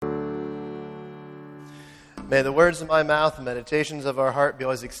May the words of my mouth and meditations of our heart be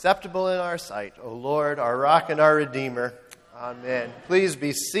always acceptable in our sight, O Lord, our rock and our redeemer. Amen. Please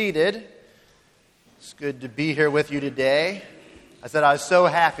be seated. It's good to be here with you today. I said I was so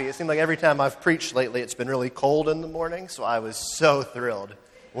happy. It seemed like every time I've preached lately, it's been really cold in the morning, so I was so thrilled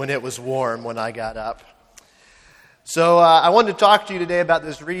when it was warm when I got up. So I wanted to talk to you today about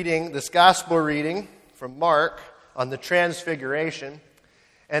this gospel reading from Mark on the Transfiguration.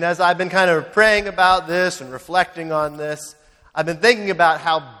 And as I've been kind of praying about this and reflecting on this, I've been thinking about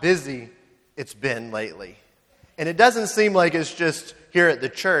how busy it's been lately. And it doesn't seem like it's just here at the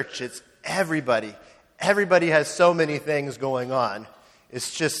church. It's everybody. Everybody has so many things going on. It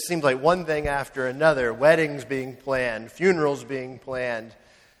just seems like one thing after another. Weddings being planned, funerals being planned,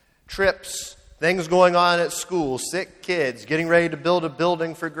 trips, things going on at school, sick kids, getting ready to build a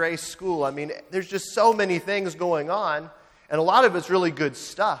building for Grace School. I mean, there's just so many things going on. And a lot of it's really good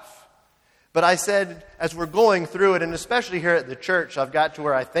stuff. But I said, as we're going through it, and especially here at the church, I've got to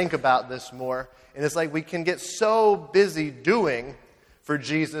where I think about this more. And it's like we can get so busy doing for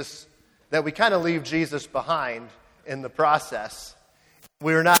Jesus that we kind of leave Jesus behind in the process.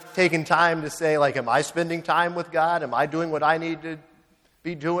 We're not taking time to say, like, am I spending time with God? Am I doing what I need to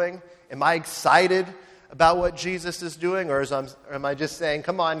be doing? Am I excited about what Jesus is doing? Or am I just saying,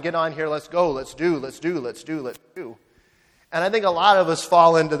 come on, get on here, let's go, let's do. And I think a lot of us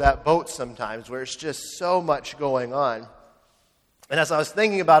fall into that boat sometimes where it's just so much going on. And as I was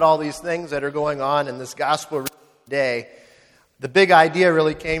thinking about all these things that are going on in this gospel day, the big idea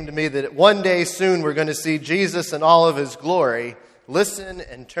really came to me that one day soon we're going to see Jesus in all of his glory. Listen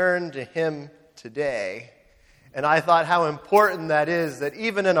and turn to him today. And I thought how important that is, that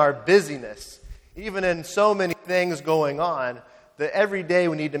even in our busyness, even in so many things going on, that every day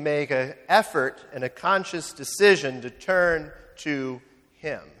we need to make an effort and a conscious decision to turn to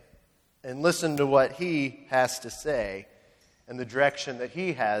him and listen to what he has to say and the direction that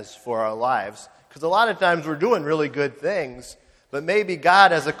he has for our lives. Because a lot of times we're doing really good things, but maybe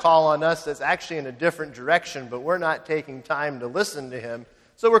God has a call on us that's actually in a different direction, but we're not taking time to listen to him.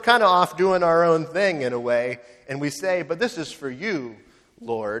 So we're kind of off doing our own thing in a way, and we say, but this is for you,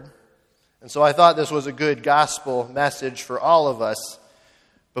 Lord. And so I thought this was a good gospel message for all of us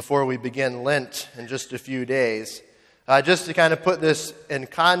before we begin Lent in just a few days. Just to kind of put this in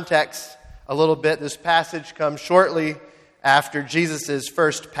context a little bit, this passage comes shortly after Jesus'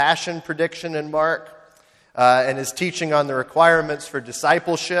 first passion prediction in Mark and his teaching on the requirements for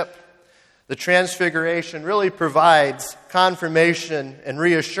discipleship. The Transfiguration really provides confirmation and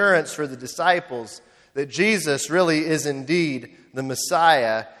reassurance for the disciples that Jesus really is indeed the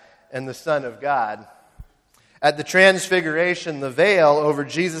Messiah and the Son of God. At the Transfiguration, the veil over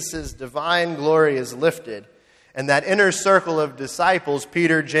Jesus' divine glory is lifted, and that inner circle of disciples,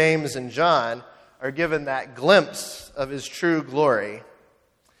 Peter, James, and John, are given that glimpse of his true glory.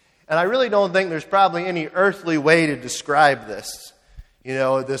 And I really don't think there's probably any earthly way to describe this,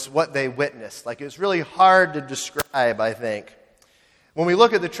 what they witnessed. Like, it's really hard to describe, I think. When we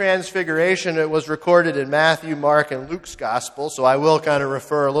look at the Transfiguration, it was recorded in Matthew, Mark, and Luke's Gospel, so I will kind of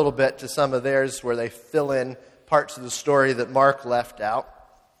refer a little bit to some of theirs where they fill in parts of the story that Mark left out.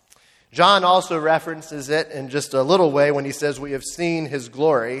 John also references it in just a little way when he says, we have seen his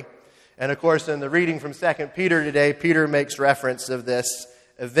glory. And of course, in the reading from 2 Peter today, Peter makes reference of this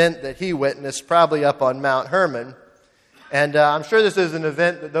event that he witnessed, probably up on Mount Hermon. And I'm sure this is an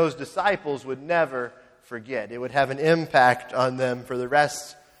event that those disciples would never forget. It would have an impact on them for the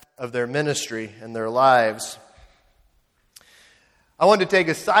rest of their ministry and their lives. I want to take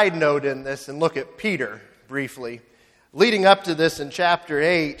a side note in this and look at Peter briefly. Leading up to this in chapter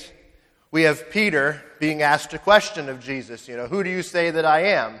 8, we have Peter being asked a question of Jesus. Who do you say that I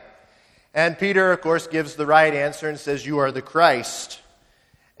am? And Peter, of course, gives the right answer and says, you are the Christ.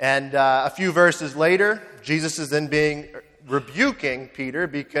 And a few verses later, Jesus is then rebuking Peter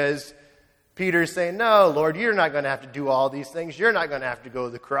because Peter's saying, no, Lord, you're not going to have to do all these things. You're not going to have to go to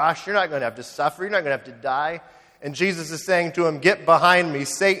the cross. You're not going to have to suffer. You're not going to have to die. And Jesus is saying to him, get behind me,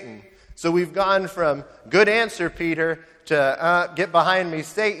 Satan. So we've gone from good answer, Peter, to get behind me,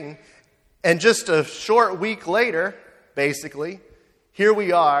 Satan. And just a short week later, basically, here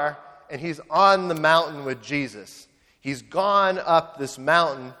we are, and he's on the mountain with Jesus. He's gone up this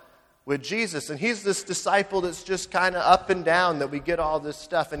mountain with Jesus. And he's this disciple that's just kind of up and down that we get all this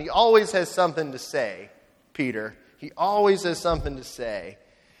stuff. And he always has something to say, Peter. He always has something to say.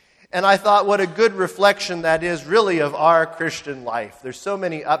 And I thought what a good reflection that is really of our Christian life. There's so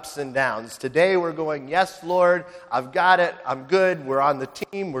many ups and downs. Today we're going, yes, Lord, I've got it. I'm good. We're on the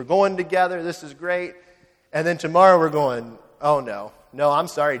team. We're going together. This is great. And then tomorrow we're going, oh no, I'm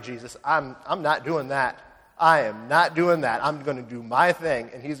sorry, Jesus. I'm not doing that. I am not doing that. I'm going to do my thing.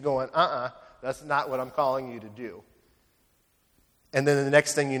 And he's going, that's not what I'm calling you to do. And then the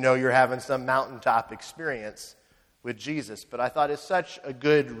next thing you know, you're having some mountaintop experience with Jesus. But I thought it's such a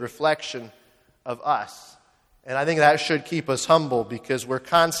good reflection of us. And I think that should keep us humble because we're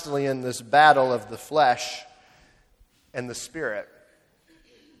constantly in this battle of the flesh and the spirit.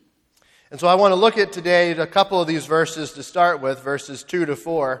 And so I want to look at today a couple of these verses to start with, verses 2 to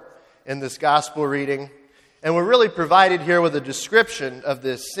 4 in this gospel reading. And we're really provided here with a description of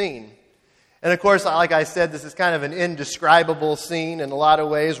this scene. And of course, like I said, this is kind of an indescribable scene in a lot of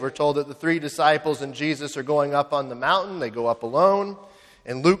ways. We're told that the 3 disciples and Jesus are going up on the mountain. They go up alone.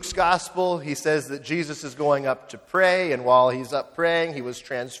 In Luke's gospel, he says that Jesus is going up to pray, and while he's up praying, he was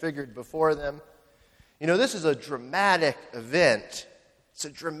transfigured before them. You know, this is a dramatic event. It's a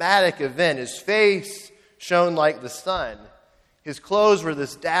dramatic event. His face shone like the sun. His clothes were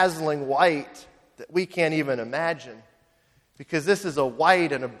this dazzling white that we can't even imagine, because this is a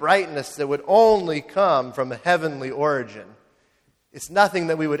white and a brightness that would only come from a heavenly origin. It's nothing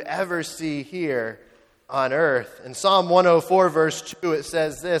that we would ever see here on earth. In Psalm 104, verse 2, it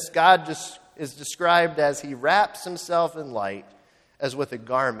says this: God is described as he wraps himself in light as with a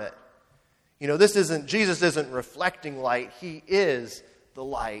garment. You know, Jesus isn't reflecting light. He is the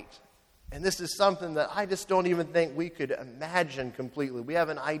light. And this is something that I just don't even think we could imagine completely. We have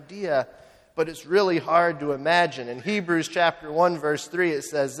an idea, but it's really hard to imagine. In Hebrews chapter 1, verse 3, it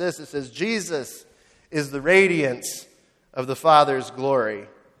says this. It says, Jesus is the radiance of the Father's glory.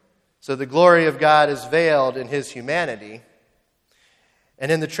 So the glory of God is veiled in his humanity.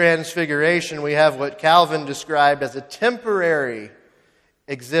 And in the Transfiguration, we have what Calvin described as a temporary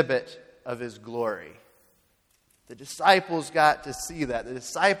exhibit of his glory. The disciples got to see that. The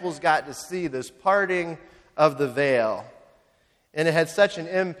disciples got to see this parting of the veil. And it had such an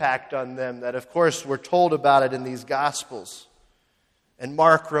impact on them that, of course, we're told about it in these Gospels. And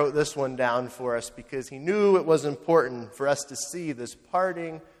Mark wrote this one down for us because he knew it was important for us to see this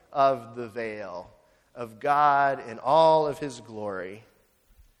parting of the veil of God in all of his glory.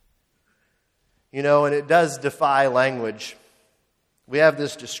 You know, and it does defy language. We have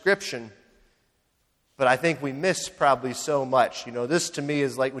this description, but I think we miss probably so much. You know, this to me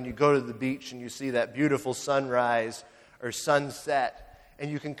is like when you go to the beach and you see that beautiful sunrise or sunset,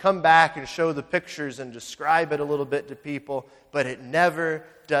 and you can come back and show the pictures and describe it a little bit to people, but it never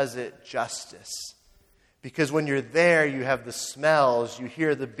does it justice. Because when you're there, you have the smells, you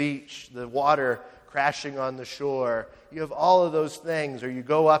hear the beach, the water crashing on the shore. You have all of those things. Or you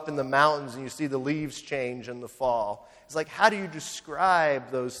go up in the mountains and you see the leaves change in the fall. It's like, how do you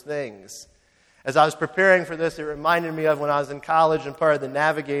describe those things? As I was preparing for this, it reminded me of when I was in college and part of the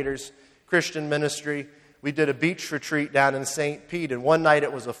Navigators Christian ministry. We did a beach retreat down in St. Pete, and one night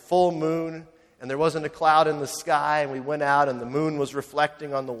it was a full moon, and there wasn't a cloud in the sky, and we went out, and the moon was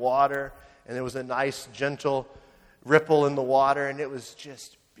reflecting on the water, and there was a nice, gentle ripple in the water, and it was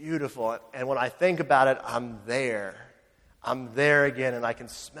just beautiful. And when I think about it, I'm there. I'm there again, and I can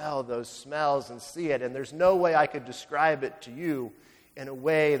smell those smells and see it, and there's no way I could describe it to you in a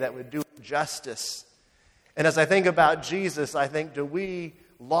way that would do it justice. And as I think about Jesus, I think, do we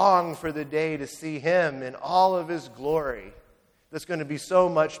long for the day to see him in all of his glory? That's going to be so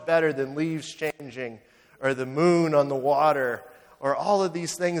much better than leaves changing or the moon on the water or all of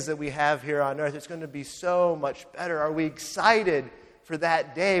these things that we have here on earth. It's going to be so much better. Are we excited for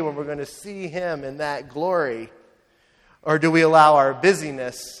that day when we're going to see him in that glory? Or do we allow our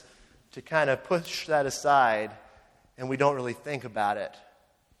busyness to kind of push that aside and we don't really think about it?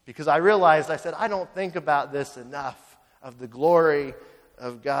 Because I realized, I said, I don't think about this enough, of the glory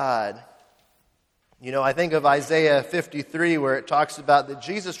of God. You know, I think of Isaiah 53 where it talks about that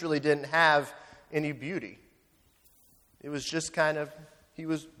Jesus really didn't have any beauty. It was just kind of, he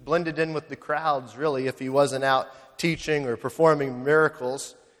was blended in with the crowds, really, if he wasn't out teaching or performing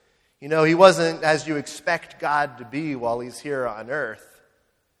miracles. You know, he wasn't as you expect God to be while he's here on earth.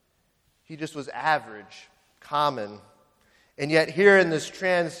 He just was average, common. And yet here in this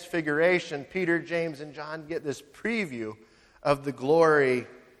transfiguration, Peter, James, and John get this preview of the glory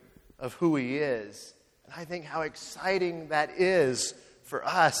of who he is. And I think how exciting that is for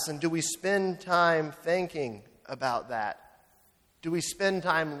us. And do we spend time thinking about that? Do we spend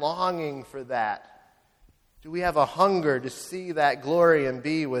time longing for that? Do we have a hunger to see that glory and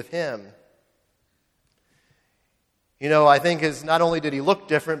be with him? You know, I think not only did he look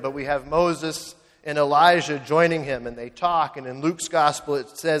different, but we have Moses and Elijah joining him, and they talk. And in Luke's gospel,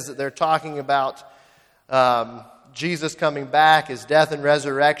 it says that they're talking about Jesus coming back, his death and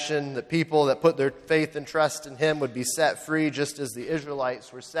resurrection, that people that put their faith and trust in him would be set free, just as the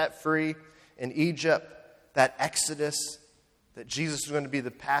Israelites were set free in Egypt. that Exodus, that Jesus is going to be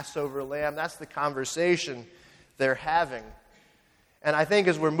the Passover lamb. That's the conversation they're having. And I think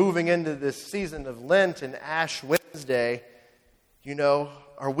as we're moving into this season of Lent and Ash Wednesday,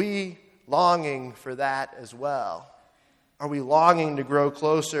 are we longing for that as well? Are we longing to grow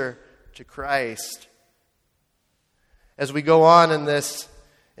closer to Christ? As we go on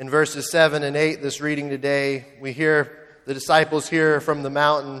in verses 7 and 8, this reading today, we hear the disciples hear from the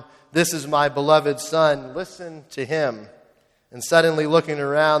mountain, "This is my beloved Son, listen to him." And suddenly looking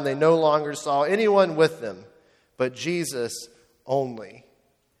around, they no longer saw anyone with them, but Jesus only.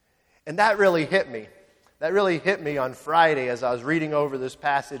 And that really hit me. That really hit me on Friday as I was reading over this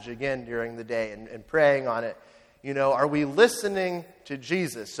passage again during the day and praying on it. Are we listening to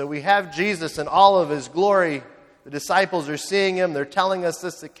Jesus? So we have Jesus in all of his glory. The disciples are seeing him. They're telling us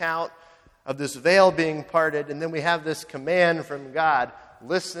this account of this veil being parted. And then we have this command from God,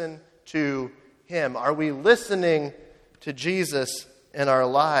 listen to him. Are we listening to Jesus in our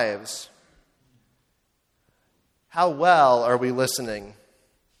lives? How well are we listening?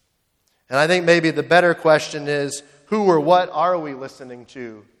 And I think maybe the better question is, who or what are we listening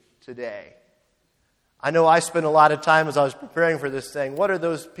to today? I know I spent a lot of time as I was preparing for this saying, what are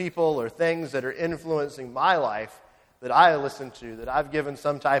those people or things that are influencing my life that I listen to, that I've given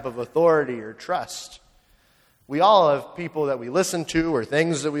some type of authority or trust? We all have people that we listen to or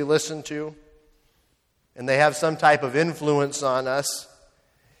things that we listen to, and they have some type of influence on us.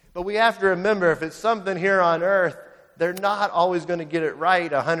 But we have to remember, if it's something here on earth, they're not always going to get it right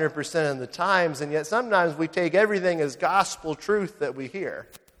 100% of the times, and yet sometimes we take everything as gospel truth that we hear.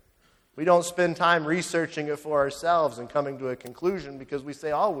 We don't spend time researching it for ourselves and coming to a conclusion because we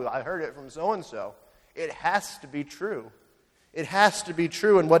say, oh, well, I heard it from so-and-so. It has to be true. It has to be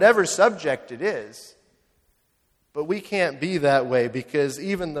true in whatever subject it is. But we can't be that way because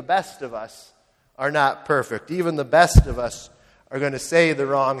even the best of us are not perfect. Even the best of us are going to say the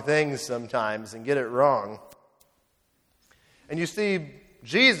wrong things sometimes and get it wrong. And you see,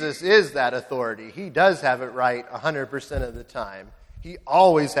 Jesus is that authority. He does have it right 100% of the time. He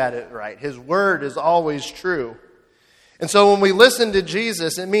always had it right. His word is always true. And so when we listen to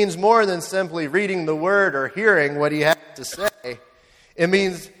Jesus, it means more than simply reading the word or hearing what he has to say. It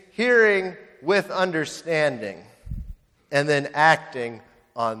means hearing with understanding and then acting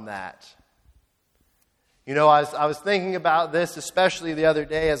on that. I was thinking about this, especially the other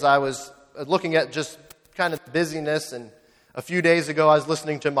day as I was looking at just kind of busyness. And a few days ago, I was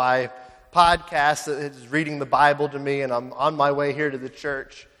listening to my podcast that is reading the Bible to me, and I'm on my way here to the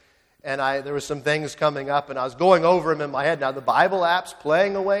church. And there were some things coming up, and I was going over them in my head. Now, the Bible app's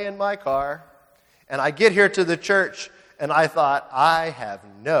playing away in my car, and I get here to the church, and I thought, I have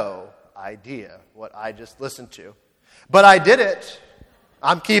no idea what I just listened to. But I did it.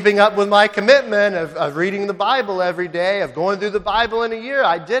 I'm keeping up with my commitment of reading the Bible every day, of going through the Bible in a year.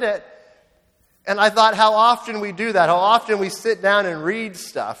 I did it. And I thought how often we do that, how often we sit down and read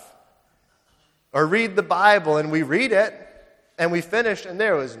stuff, or read the Bible, and we read it, and we finish, and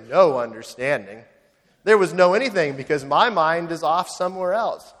there was no understanding. There was no anything, because my mind is off somewhere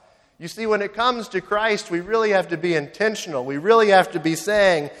else. You see, when it comes to Christ, we really have to be intentional. We really have to be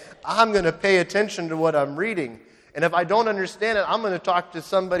saying, I'm going to pay attention to what I'm reading. And if I don't understand it, I'm going to talk to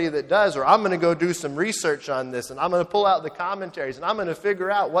somebody that does, or I'm going to go do some research on this, and I'm going to pull out the commentaries, and I'm going to figure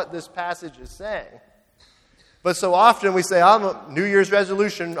out what this passage is saying. But so often we say, New Year's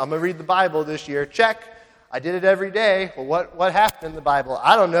resolution, I'm going to read the Bible this year. Check. I did it every day. Well, what happened in the Bible?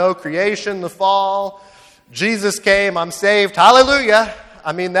 I don't know. Creation, the fall, Jesus came, I'm saved. Hallelujah.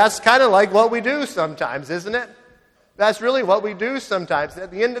 I mean, that's kind of like what we do sometimes, isn't it? That's really what we do sometimes. At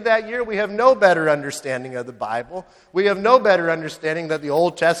the end of that year, we have no better understanding of the Bible. We have no better understanding that the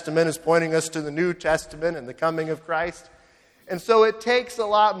Old Testament is pointing us to the New Testament and the coming of Christ. And so it takes a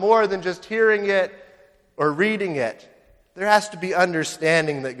lot more than just hearing it or reading it. There has to be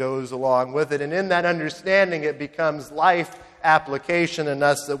understanding that goes along with it. And in that understanding, it becomes life application in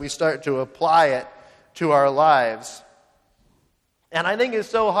us that we start to apply it to our lives. And I think it's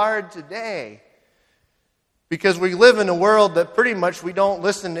so hard today because we live in a world that pretty much we don't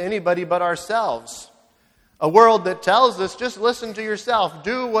listen to anybody but ourselves. A world that tells us, just listen to yourself.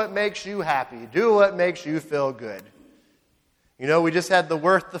 Do what makes you happy. Do what makes you feel good. We just had the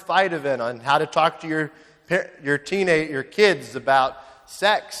Worth the Fight event on how to talk to your kids about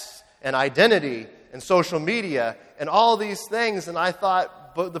sex and identity and social media and all these things. And I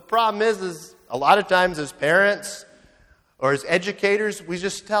thought, but the problem is a lot of times as parents or as educators, we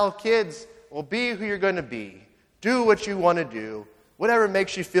just tell kids, well, be who you're going to be. Do what you want to do. Whatever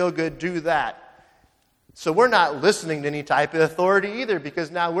makes you feel good, do that. So we're not listening to any type of authority either,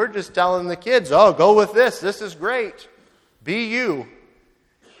 because now we're just telling the kids, oh, go with this. This is great. Be you.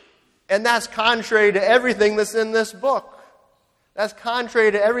 And that's contrary to everything that's in this book. That's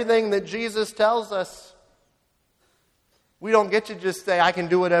contrary to everything that Jesus tells us. We don't get to just say, I can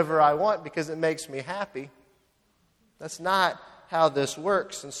do whatever I want because it makes me happy. That's not how this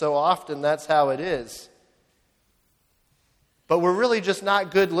works. And so often that's how it is. But we're really just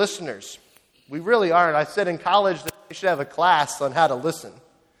not good listeners. We really aren't. I said in college that we should have a class on how to listen.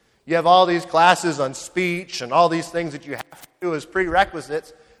 You have all these classes on speech and all these things that you have to do as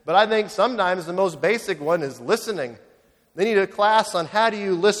prerequisites. But I think sometimes the most basic one is listening. They need a class on how do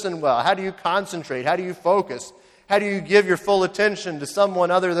you listen well? How do you concentrate? How do you focus? How do you give your full attention to someone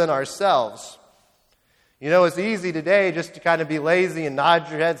other than ourselves? You know, it's easy today just to kind of be lazy and nod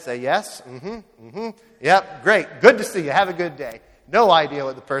your head, say yes, yep, great, good to see you, have a good day. No idea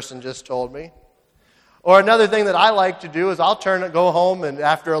what the person just told me. Or another thing that I like to do is go home, and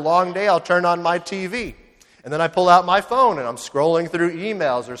after a long day, I'll turn on my TV. And then I pull out my phone, and I'm scrolling through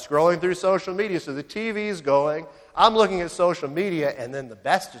emails or scrolling through social media. So the TV's going, I'm looking at social media, and then the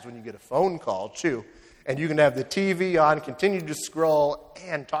best is when you get a phone call, too. And you can have the TV on, continue to scroll,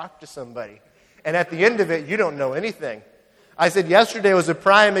 and talk to somebody. And at the end of it, you don't know anything. I said yesterday was a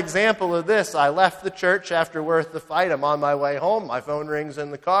prime example of this. I left the church after Worth the Fight. I'm on my way home. My phone rings in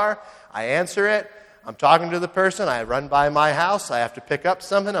the car. I answer it. I'm talking to the person. I run by my house. I have to pick up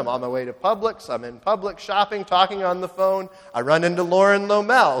something. I'm on my way to Publix. I'm in Publix shopping, talking on the phone. I run into Lauren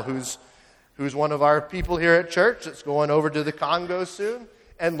Lomel, who's one of our people here at church that's going over to the Congo soon.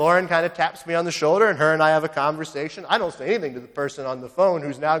 And Lauren kind of taps me on the shoulder, and her and I have a conversation. I don't say anything to the person on the phone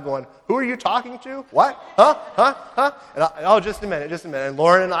who's now going, who are you talking to? What? Huh? And just a minute. And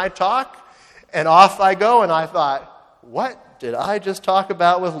Lauren and I talk, and off I go, and I thought, what did I just talk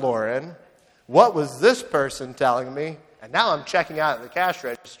about with Lauren? What was this person telling me? And now I'm checking out at the cash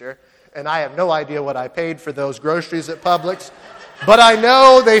register, and I have no idea what I paid for those groceries at Publix. But I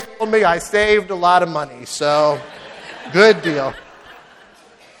know they told me I saved a lot of money, so good deal.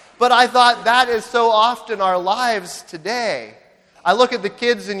 But I thought that is so often our lives today. I look at the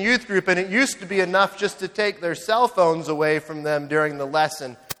kids in youth group, and it used to be enough just to take their cell phones away from them during the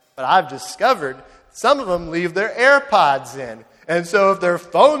lesson. But I've discovered some of them leave their AirPods in. And so if their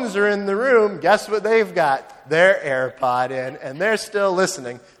phones are in the room, guess what they've got? Their AirPod in, and they're still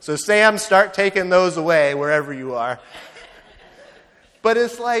listening. So Sam, start taking those away wherever you are. But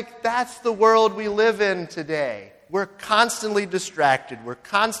it's like that's the world we live in today. We're constantly distracted. We're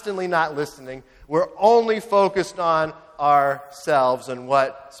constantly not listening. We're only focused on ourselves and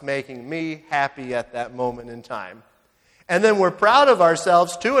what's making me happy at that moment in time. And then we're proud of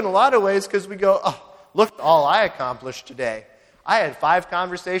ourselves, too, in a lot of ways, because we go, oh, look at all I accomplished today. I had 5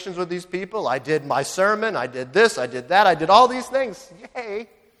 conversations with these people. I did my sermon. I did this. I did that. I did all these things. Yay.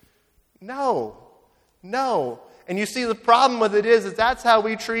 No. And you see, the problem with it is that's how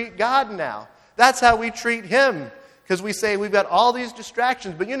we treat God now. That's how we treat Him. Because we say we've got all these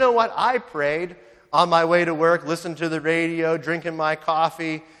distractions. But you know what? I prayed on my way to work, listened to the radio, drinking my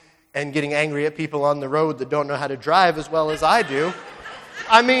coffee, and getting angry at people on the road that don't know how to drive as well as I do.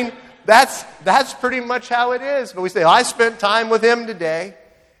 I mean, that's pretty much how it is. But we say, I spent time with Him today.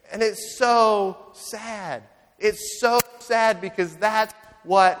 And it's so sad. It's so sad because that's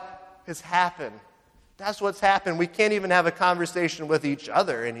what has happened. That's what's happened. We can't even have a conversation with each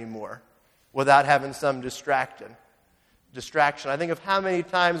other anymore without having some distraction. I think of how many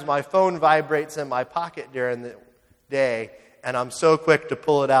times my phone vibrates in my pocket during the day, and I'm so quick to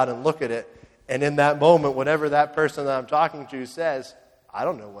pull it out and look at it. And in that moment, whatever that person that I'm talking to says, I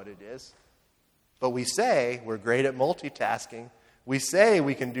don't know what it is. But we say we're great at multitasking. We say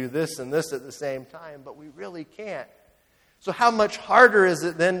we can do this and this at the same time, but we really can't. So how much harder is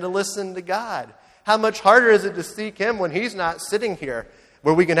it then to listen to God? How much harder is it to seek Him when He's not sitting here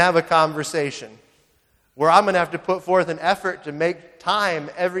where we can have a conversation? Where I'm going to have to put forth an effort to make time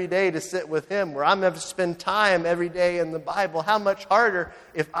every day to sit with Him, where I'm going to have to spend time every day in the Bible. How much harder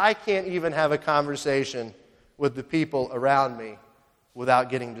if I can't even have a conversation with the people around me without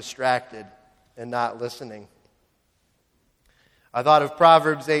getting distracted and not listening. I thought of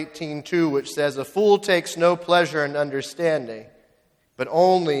Proverbs 18:2, which says, a fool takes no pleasure in understanding, but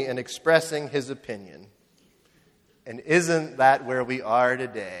only in expressing his opinion. And isn't that where we are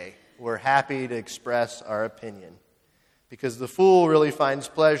today? We're happy to express our opinion. Because the fool really finds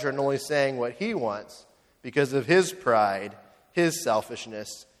pleasure in only saying what he wants because of his pride, his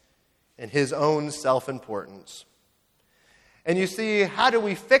selfishness, and his own self-importance. And you see, how do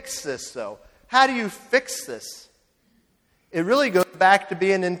we fix this, though? How do you fix this? It really goes back to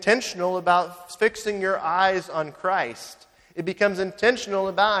being intentional about fixing your eyes on Christ. It becomes intentional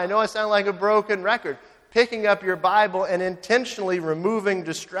about, I know I sound like a broken record, picking up your Bible and intentionally removing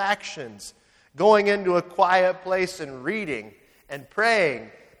distractions, going into a quiet place and reading and praying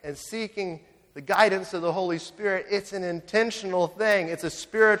and seeking the guidance of the Holy Spirit. It's an intentional thing. It's a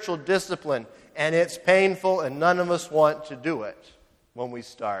spiritual discipline, and it's painful, and none of us want to do it when we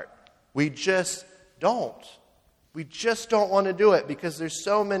start. We just don't. We just don't want to do it because there's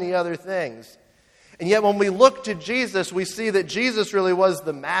so many other things. And yet when we look to Jesus, we see that Jesus really was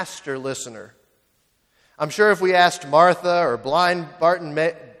the master listener. I'm sure if we asked Martha or blind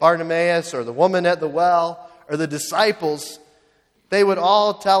Bartimaeus or the woman at the well or the disciples, they would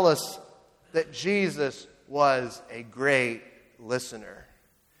all tell us that Jesus was a great listener.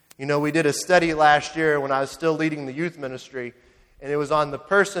 You know, we did a study last year when I was still leading the youth ministry, and it was on the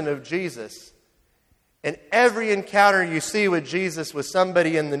person of Jesus. And every encounter you see with Jesus with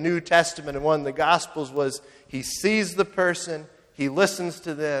somebody in the New Testament and one of the Gospels was he sees the person, he listens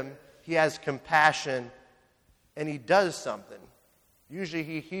to them, he has compassion, and he does something. Usually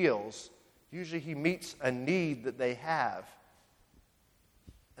he heals. Usually he meets a need that they have.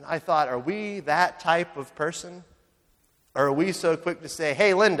 And I thought, are we that type of person? Or are we so quick to say,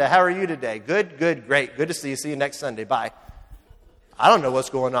 hey, Linda, how are you today? Good, great. Good to see you. See you next Sunday. Bye. I don't know what's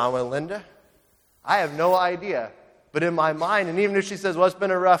going on with Linda. I have no idea. But in my mind, and even if she says, well, it's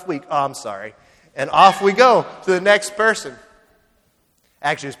been a rough week. Oh, I'm sorry. And off we go to the next person.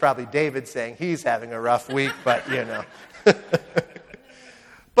 Actually, it's probably David saying he's having a rough week, but you know.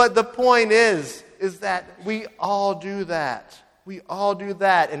 But the point is that we all do that. We all do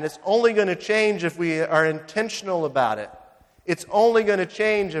that. And it's only going to change if we are intentional about it. It's only going to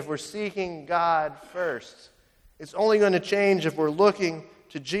change if we're seeking God first. It's only going to change if we're looking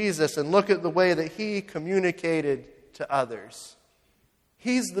to Jesus and look at the way that he communicated to others.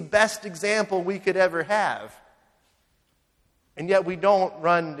 He's the best example we could ever have. And yet we don't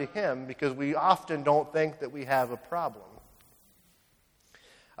run to him because we often don't think that we have a problem.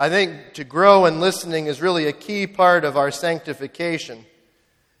 I think to grow in listening is really a key part of our sanctification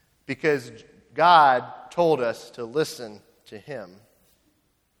because God told us to listen to him.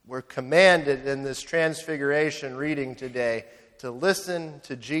 We're commanded in this Transfiguration reading today to listen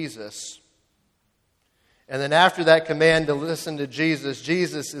to Jesus. And then after that command to listen to Jesus,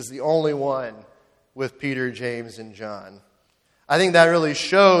 Jesus is the only one with Peter, James, and John. I think that really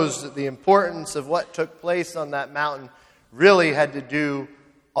shows that the importance of what took place on that mountain really had to do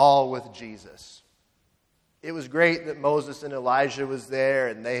all with Jesus. It was great that Moses and Elijah was there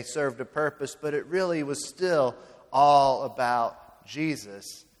and they served a purpose, but it really was still all about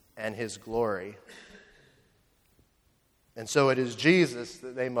Jesus and his glory. And so it is Jesus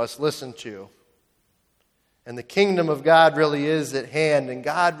that they must listen to. And the kingdom of God really is at hand, and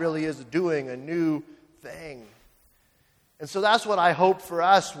God really is doing a new thing. And so that's what I hope for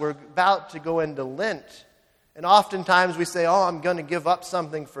us. We're about to go into Lent. And oftentimes we say, oh, I'm going to give up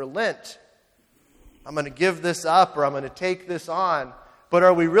something for Lent. I'm going to give this up or I'm going to take this on. But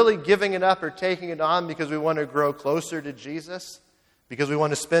are we really giving it up or taking it on because we want to grow closer to Jesus? Because we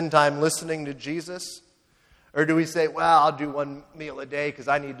want to spend time listening to Jesus? Or do we say, well, I'll do one meal a day because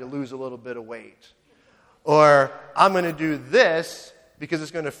I need to lose a little bit of weight? Or I'm going to do this because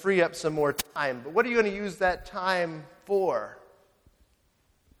it's going to free up some more time. But what are you going to use that time for?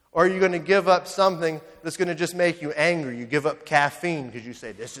 Or are you going to give up something that's going to just make you angry? You give up caffeine because you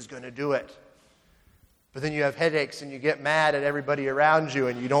say, this is going to do it. But then you have headaches and you get mad at everybody around you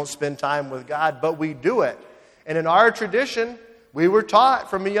and you don't spend time with God. But we do it. And in our tradition, we were taught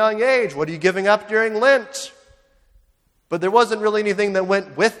from a young age, what are you giving up during Lent? But there wasn't really anything that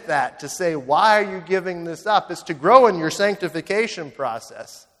went with that to say, why are you giving this up? It's to grow in your sanctification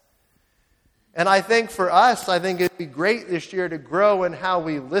process. And I think for us, I think it'd be great this year to grow in how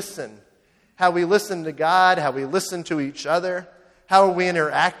we listen. How we listen to God, how we listen to each other, how are we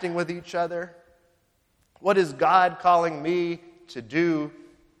interacting with each other? What is God calling me to do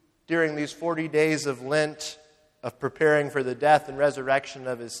during these 40 days of Lent, of preparing for the death and resurrection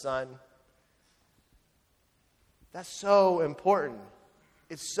of his Son? That's so important.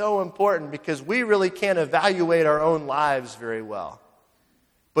 It's so important because we really can't evaluate our own lives very well.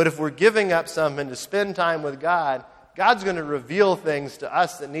 But if we're giving up something to spend time with God, God's going to reveal things to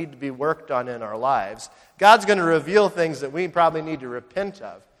us that need to be worked on in our lives. God's going to reveal things that we probably need to repent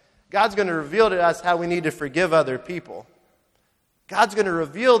of. God's going to reveal to us how we need to forgive other people. God's going to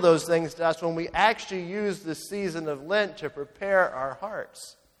reveal those things to us when we actually use this season of Lent to prepare our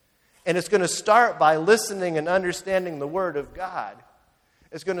hearts. And it's going to start by listening and understanding the Word of God.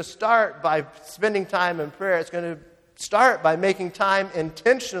 It's going to start by spending time in prayer. It's going to Start by making time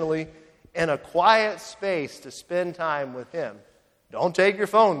intentionally in a quiet space to spend time with Him. Don't take your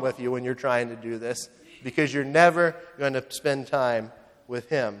phone with you when you're trying to do this, because you're never going to spend time with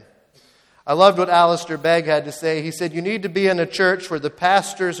Him. I loved what Alistair Begg had to say. He said, you need to be in a church where the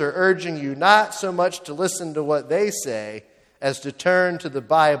pastors are urging you not so much to listen to what they say as to turn to the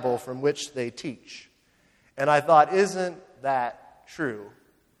Bible from which they teach. And I thought, isn't that true?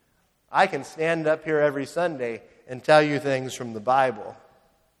 I can stand up here every Sunday and tell you things from the Bible.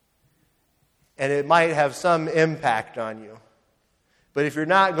 And it might have some impact on you. But if you're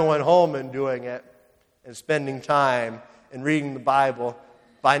not going home and doing it and spending time and reading the Bible,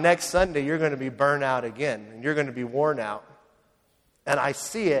 by next Sunday you're going to be burnt out again and you're going to be worn out. And I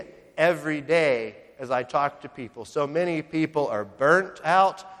see it every day as I talk to people. So many people are burnt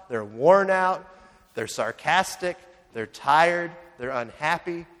out, they're worn out, they're sarcastic, they're tired, they're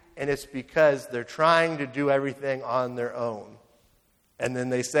unhappy, and it's because they're trying to do everything on their own. And then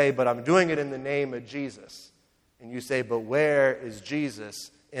they say, but I'm doing it in the name of Jesus. And you say, but where is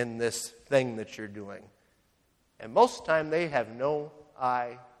Jesus in this thing that you're doing? And most of the time they have no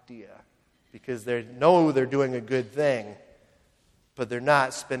idea, because they know they're doing a good thing, but they're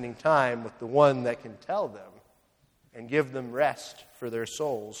not spending time with the one that can tell them and give them rest for their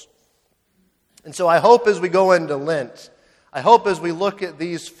souls. And so I hope as we go into Lent, I hope as we look at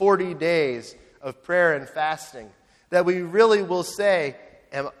these 40 days of prayer and fasting, that we really will say,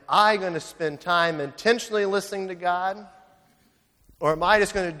 am I going to spend time intentionally listening to God? Or am I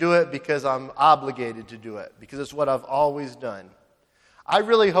just going to do it because I'm obligated to do it, because it's what I've always done? I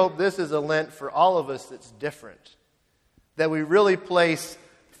really hope this is a Lent for all of us that's different. That we really place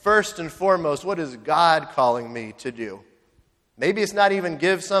first and foremost, what is God calling me to do? Maybe it's not even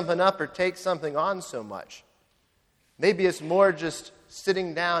give something up or take something on so much. Maybe it's more just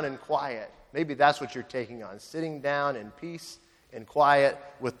sitting down and quiet. Maybe that's what you're taking on, sitting down in peace and quiet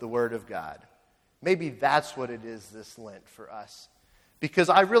with the Word of God. Maybe that's what it is this Lent for us. Because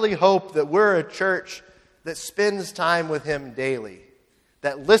I really hope that we're a church that spends time with Him daily,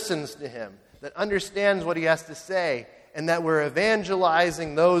 that listens to Him, that understands what He has to say, and that we're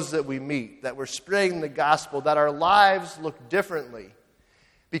evangelizing those that we meet, that we're spreading the gospel, that our lives look differently,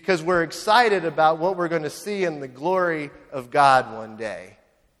 because we're excited about what we're going to see in the glory of God one day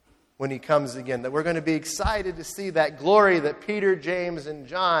when He comes again, that we're going to be excited to see that glory that Peter, James, and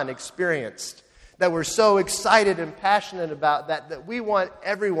John experienced, that we're so excited and passionate about that we want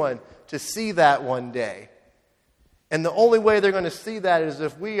everyone to see that one day. And the only way they're going to see that is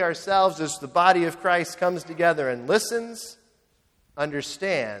if we ourselves, as the body of Christ, comes together and listens,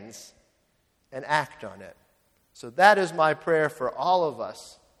 understands, and act on it. So that is my prayer for all of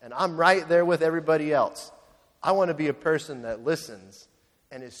us. And I'm right there with everybody else. I want to be a person that listens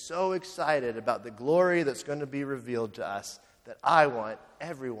and is so excited about the glory that's going to be revealed to us that I want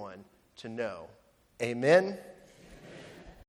everyone to know. Amen.